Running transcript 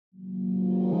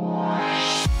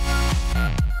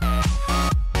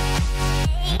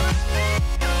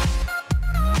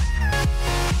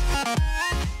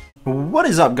What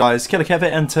is up guys, Kiillerkev,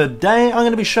 and today I'm going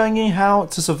to be showing you how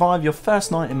to survive your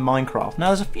first night in Minecraft. Now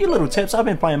there's a few little tips. I've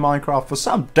been playing Minecraft for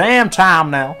some damn time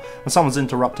now, and someone's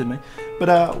interrupted me.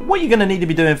 But what you're going to need to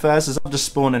be doing first is, I'll just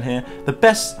spawn in here. The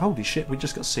best, holy shit, we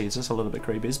just got seeds, that's a little bit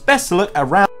creepy. It's best to look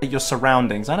around at your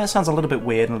surroundings. I know it sounds a little bit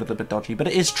weird and a little bit dodgy, but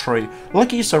it is true. Look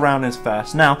at your surroundings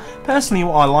first. Now, personally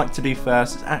what I like to do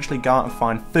first is actually go out and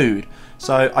find food.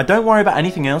 So I don't worry about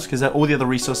anything else because all the other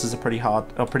resources are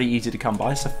pretty easy to come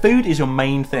by. So food is your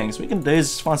main thing. So what we can do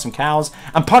is find some cows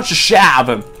and punch the shit out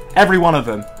of them. Every one of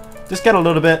them. Just get a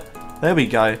little bit. There we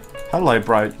go. Hello,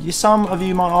 bro. Some of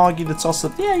you might argue the toss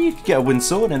of, yeah, you could get a wind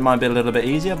sword and it might be a little bit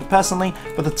easier. But personally,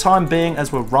 for the time being,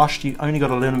 as we're rushed, you only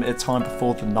got a little bit of time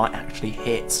before the night actually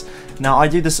hits. Now, I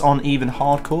do this on even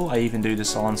hardcore, I even do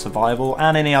this on survival,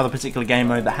 and any other particular game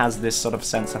mode that has this sort of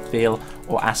sense of feel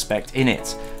or aspect in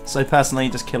it. So personally,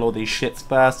 just kill all these shits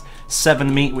first.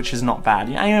 7 meat, which is not bad.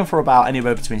 You're aiming for about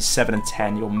anywhere between 7 and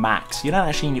 10, your max. You don't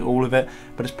actually need all of it,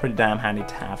 but it's pretty damn handy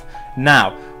to have.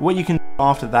 Now, what you can do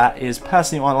after that is,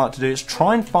 personally what I like to do is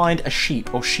try and find a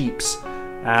sheep or sheeps.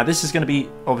 This is going to be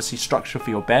obviously structure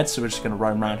for your bed, so we're just going to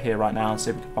roam around here right now and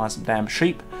see if we can find some damn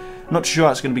sheep. Not sure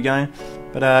how it's going to be going,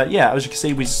 but yeah, as you can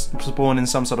see, we spawn in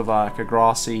some sort of like a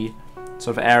grassy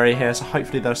sort of area here, so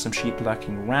hopefully there's some sheep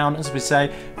lurking around. As we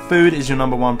say, food is your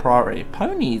 #1 priority.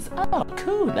 Ponies, oh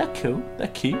cool, they're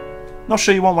cute. Not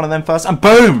sure you want one of them first, and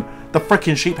boom! The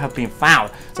freaking sheep have been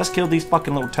found. So let's kill these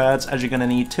fucking little turds, as you're going to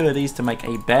need 2 of these to make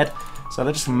a bed. So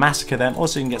let's just massacre them.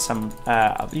 Also, you can get some,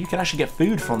 you can actually get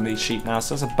food from these sheep now,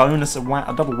 so that's a bonus, a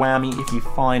double whammy if you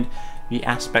find the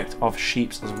aspect of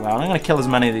sheep as well. And I'm going to kill as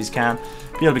many of these can,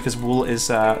 purely because wool is,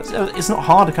 it's not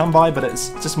hard to come by, but it's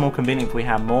just more convenient if we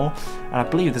have more. And I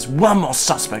believe there's one more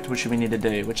suspect which we need to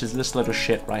do, which is this little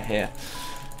shit right here.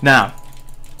 Now,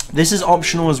 this is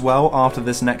optional as well after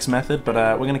this next method, but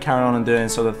we're going to carry on and doing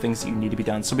sort of things that you need to be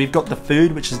done. So we've got the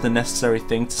food, which is the necessary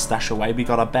thing to stash away. We've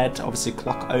got our bed to obviously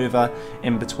clock over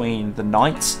in between the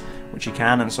nights, which you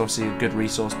can, and it's obviously a good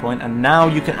resource point. And now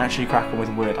you can actually crack on with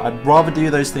wood. I'd rather do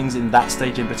those things in that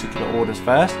stage in particular orders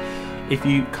first. If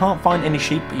you can't find any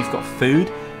sheep but you've got food,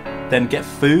 then get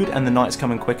food and the night's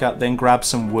coming quicker, then grab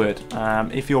some wood.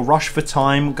 If you're rushed for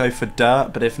time, go for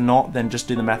dirt, but if not, then just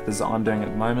do the methods that I'm doing at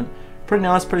the moment. Pretty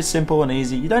nice, pretty simple and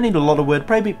easy. You don't need a lot of wood,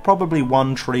 probably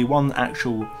one tree, one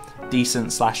actual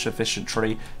decent / sufficient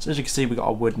tree. So as you can see, we've got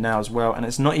our wood now as well, and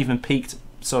it's not even peaked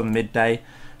sort of midday.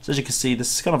 So as you can see,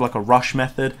 this is kind of like a rush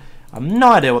method. I have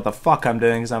no idea what the fuck I'm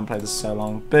doing because I haven't played this so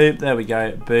long. Boop, there we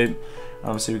go, boop.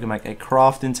 Obviously we can make a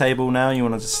crafting table now. You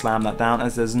want to just slam that down,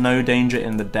 as there's no danger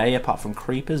in the day apart from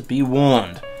creepers. Be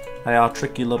warned. They are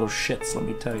tricky little shits, let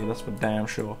me tell you, that's for damn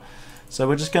sure. So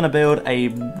we're just going to build a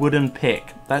wooden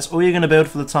pick. That's all you're going to build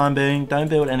for the time being. Don't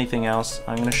build anything else.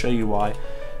 I'm going to show you why.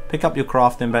 Pick up your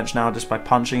crafting bench now just by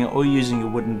punching it or using your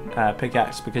wooden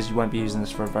pickaxe, because you won't be using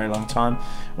this for a very long time.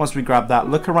 Once we grab that,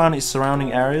 look around its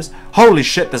surrounding areas. Holy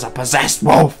shit, there's a possessed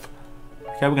wolf!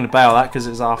 Okay, we're going to bail that because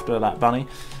it's after that bunny.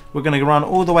 We're going to run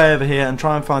all the way over here and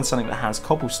try and find something that has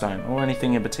cobblestone or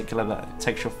anything in particular that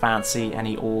takes your fancy,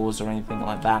 any ores or anything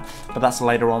like that. But that's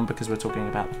later on because we're talking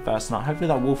about the first night. Hopefully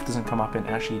that wolf doesn't come up and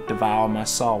actually devour my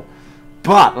soul.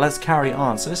 But let's carry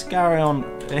on. So let's carry on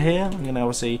here. I'm going to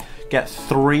obviously get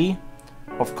 3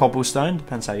 of cobblestone.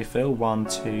 Depends how you feel. 1,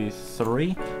 2,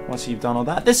 3. Once you've done all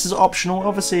that. This is optional.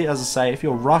 Obviously, as I say, if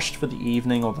you're rushed for the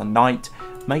evening or the night,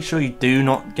 make sure you do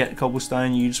not get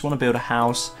cobblestone. You just want to build a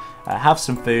house, have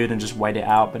some food and just wait it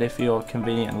out. But if you're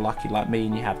convenient and lucky like me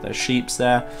and you have those sheeps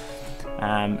there,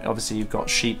 obviously you've got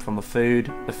sheep from the food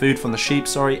from the sheep,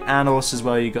 sorry, and also as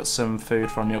well you've got some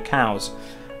food from your cows.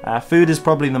 Food is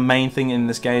probably the main thing in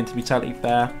this game, to be totally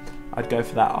fair. I'd go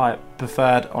for that. I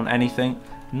preferred on anything.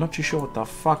 I'm not too sure what the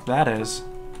fuck that is.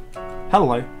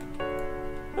 Hello.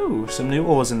 Ooh, some new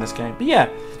ores in this game. But yeah,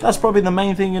 that's probably the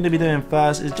main thing you're going to be doing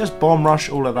first, is just bomb rush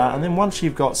all of that. And then once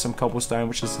you've got some cobblestone,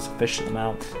 which is a sufficient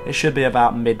amount, it should be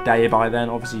about midday by then.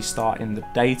 Obviously start in the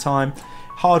daytime.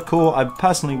 Hardcore, I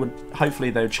personally would, hopefully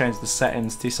they would change the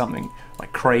settings to something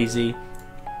like crazy.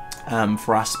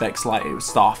 For aspects like it would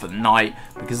start at night,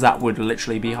 because that would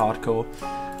literally be hardcore.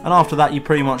 And after that, you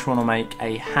pretty much want to make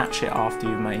a hatchet after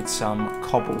you've made some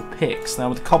cobble picks. Now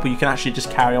with cobble you can actually just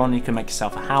carry on, you can make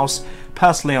yourself a house.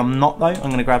 Personally I'm not though, I'm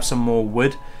going to grab some more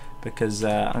wood, because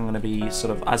I'm going to be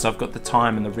sort of, as I've got the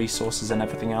time and the resources and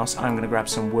everything else, I'm going to grab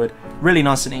some wood. Really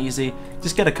nice and easy.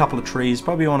 Just get a couple of trees,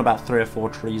 probably want about 3 or 4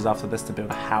 trees after this to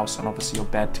build a house, and obviously your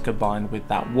bed to combine with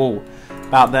that wall.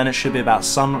 About then it should be about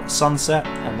sunset,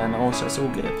 and then also it's all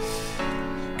good.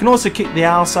 You can also kick the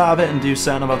house out of it and do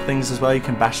certain other things as well. You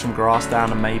can bash some grass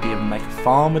down and maybe even make a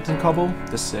farm with some cobble.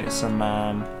 Just some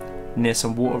near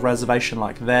some water reservation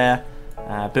like there.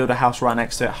 Build a house right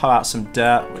next to it, hoe out some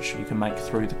dirt, which you can make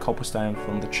through the cobblestone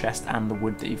from the chest and the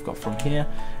wood that you've got from here,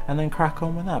 and then crack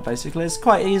on with that. Basically, it's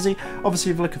quite easy.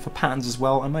 Obviously, if you're looking for patterns as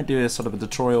well, I might do a sort of a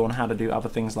tutorial on how to do other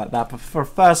things like that. But for a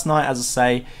first night, as I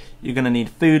say, you're going to need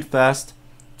food first,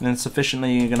 and then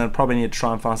sufficiently, you're going to probably need to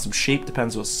try and find some sheep,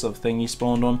 depends what sort of thing you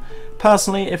spawned on.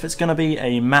 Personally, if it's going to be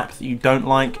a map that you don't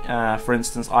like, for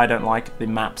instance, I don't like the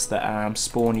maps that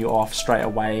spawn you off straight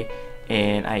away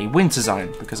in a winter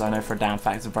zone, because I know for a damn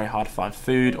fact it's very hard to find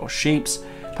food or sheeps.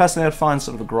 Personally, I'd find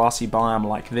sort of a grassy biome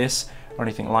like this or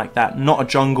anything like that, not a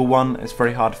jungle one. It's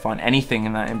very hard to find anything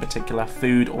in that in particular,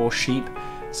 food or sheep.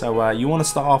 So you want to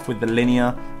start off with the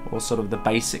linear or sort of the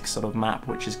basic sort of map,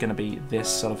 which is going to be this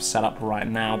sort of setup right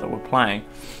now that we're playing.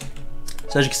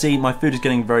 So as you can see, my food is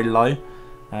getting very low.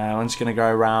 I'm just going to go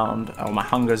around, oh, my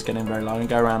hunger is getting very low, and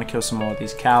go around and kill some more of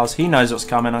these cows. He knows what's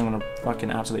coming. I'm going to fucking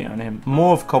absolutely own him.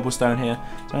 More of cobblestone here,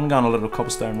 so I'm going to go on a little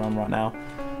cobblestone run right now,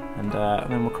 and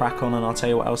then we'll crack on and I'll tell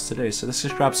you what else to do. So let's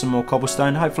just grab some more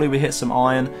cobblestone. Hopefully we hit some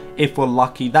iron if we're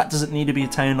lucky. That doesn't need to be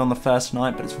attained on the first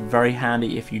night, but it's very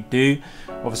handy if you do.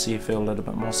 Obviously you feel a little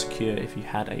bit more secure if you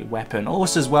had a weapon.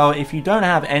 Also as well, if you don't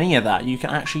have any of that, you can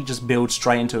actually just build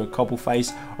straight into a cobble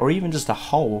face, or even just a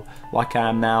hole like I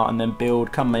am now, and then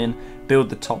come in, build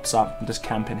the tops up and just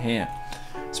camp in here.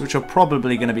 So which we're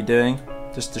probably going to be doing,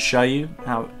 just to show you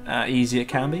how easy it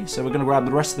can be. So we're going to grab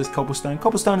the rest of this cobblestone.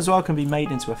 Cobblestone as well can be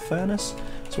made into a furnace.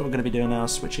 So what we're going to be doing now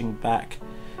is switching back.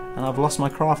 And I've lost my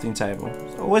crafting table.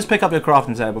 So always pick up your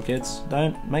crafting table, kids.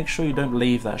 Make sure you don't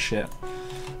leave that shit.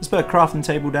 Let's put a crafting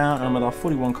table down, and with our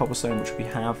 41 cobblestone, which we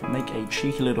have, make a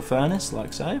cheeky little furnace,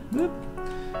 like so. Whoop.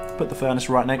 Put the furnace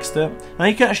right next to it. Now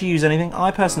you can actually use anything.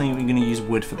 I personally am going to use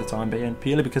wood for the time being,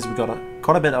 purely because we've got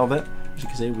quite a bit of it. As you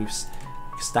can see, we've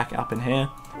stack it up in here.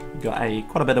 We've got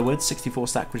quite a bit of wood, 64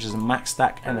 stack, which is a max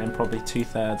stack, and then probably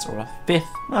 2/3 or a fifth.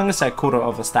 I'm going to say a quarter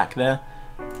of a stack there.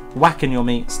 Whack in your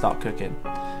meat, start cooking.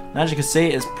 Now as you can see,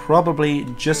 it's probably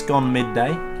just gone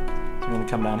midday. So I'm going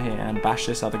to come down here and bash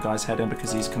this other guy's head in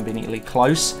because he's conveniently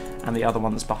close, and the other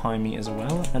one that's behind me as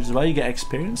well. And as well, you get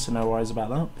experience, so no worries about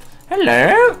that.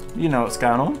 Hello! You know what's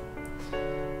going on.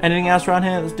 Anything else around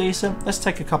here that's decent? Let's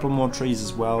take a couple more trees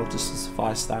as well, just to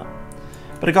suffice that.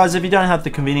 But guys, if you don't have the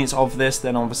convenience of this,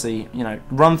 then obviously, you know,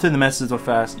 run through the methods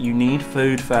first. You need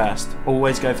food first.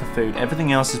 Always go for food.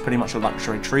 Everything else is pretty much a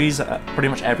luxury. Trees are pretty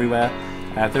much everywhere.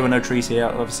 If there were no trees here,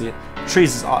 obviously,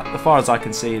 trees, as far as I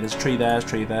can see, there's a tree there, there's a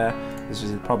tree there.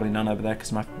 There's probably none over there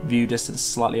because my view distance is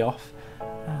slightly off.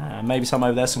 Maybe some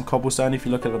over there, some cobblestone if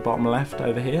you look at the bottom left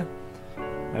over here.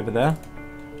 Over there.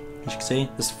 As you can see,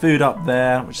 there's food up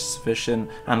there, which is sufficient,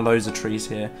 and loads of trees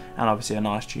here, and obviously a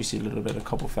nice juicy little bit of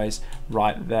cobble face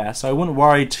right there. So I wouldn't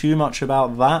worry too much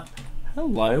about that.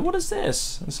 Hello, what is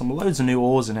this? There's loads of new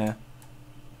ores in here.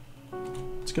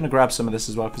 Just going to grab some of this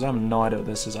as well, because I have no idea what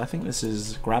this is. I think this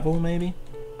is gravel, maybe?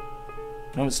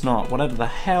 No, it's not. Whatever the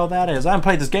hell that is. I haven't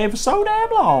played this game for so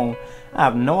damn long. I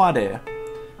have no idea.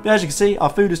 But as you can see, our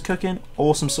food is cooking.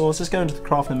 Awesome sauce. Let's go into the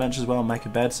crafting bench as well and make a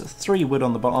bed. So 3 wood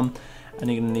on the bottom, and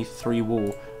you're going to need 3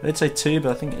 wool. I did say 2,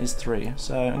 but I think it is 3.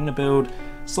 So I'm going to build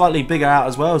slightly bigger out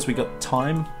as well as we got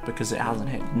time, because it hasn't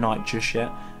hit night just yet.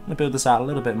 I'm going to build this out a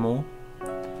little bit more.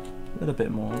 A little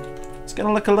bit more. It's going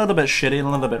to look a little bit shitty and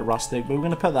a little bit rustic, but we're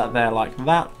going to put that there like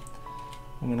that.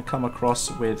 I'm going to come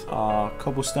across with our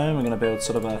cobblestone. We're going to build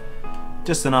sort of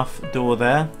just enough door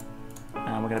there.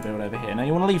 And we're going to build over here. Now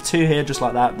you want to leave 2 here just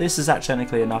like that. This is actually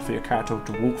technically enough for your character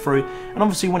to walk through. And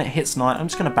obviously when it hits night, I'm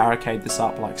just going to barricade this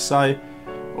up like so.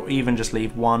 Or even just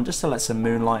leave 1 just to let some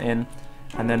moonlight in.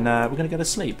 And then we're going to go to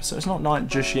sleep. So it's not night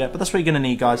just yet, but that's what you're going to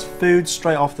need, guys. Food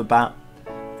straight off the bat.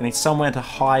 You need somewhere to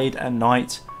hide at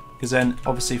night. Because then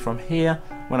obviously from here,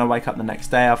 when I wake up the next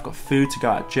day, I've got food to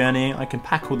go out journeying. I can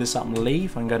pack all this up and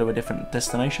leave. I can go to a different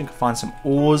destination, can find some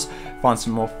ores, find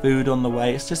some more food on the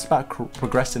way. It's just about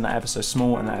progressing that ever so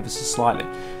small and that ever so slightly.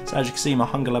 So as you can see, my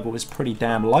hunger level is pretty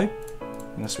damn low. I'm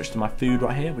going to switch to my food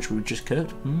right here, which we just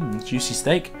cooked. Juicy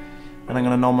steak. And I'm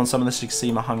going to nom on some of this. You can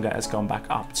see my hunger has gone back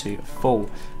up to full.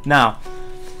 Now,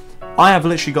 I have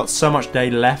literally got so much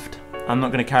day left. I'm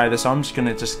not going to carry this on. I'm just going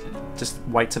to just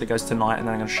wait till it goes to night, and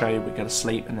then I'm going to show you we go to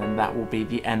sleep, and then that will be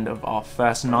the end of our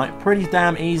first night. Pretty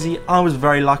damn easy. I was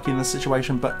very lucky in this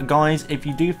situation, but guys, if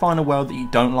you do find a world that you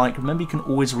don't like, remember you can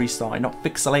always restart. You're not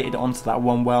fixated onto that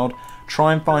one world.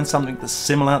 Try and find something that's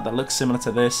similar, that looks similar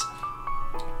to this.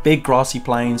 Big grassy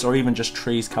plains, or even just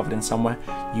trees covered in somewhere.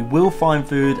 You will find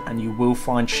food, and you will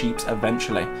find sheep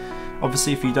eventually.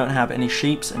 Obviously, if you don't have any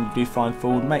sheep and you do find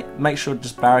food, make sure to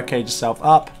just barricade yourself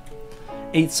up,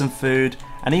 eat some food.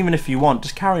 And even if you want,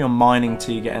 just carry on mining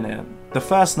till you get in The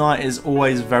first night is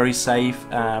always very safe,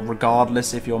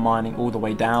 regardless if you're mining all the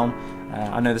way down.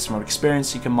 I know this from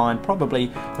experience, you can mine probably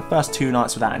the first 2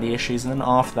 nights without any issues, and then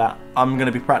after that, I'm going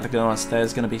to be practically honest,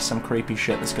 there's going to be some creepy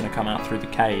shit that's going to come out through the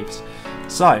caves.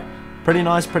 So, pretty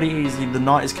nice, pretty easy. The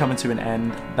night is coming to an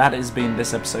end. That has been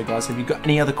this episode, guys. If you've got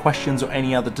any other questions or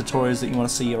any other tutorials that you want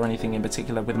to see or anything in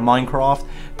particular with Minecraft,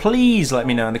 please let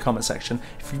me know in the comment section.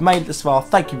 If you've made it this far,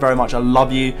 thank you very much. I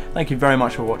love you. Thank you very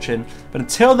much for watching. But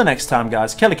until the next time,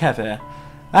 guys, Kiillerkev here,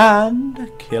 and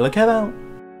Kiillerkev out.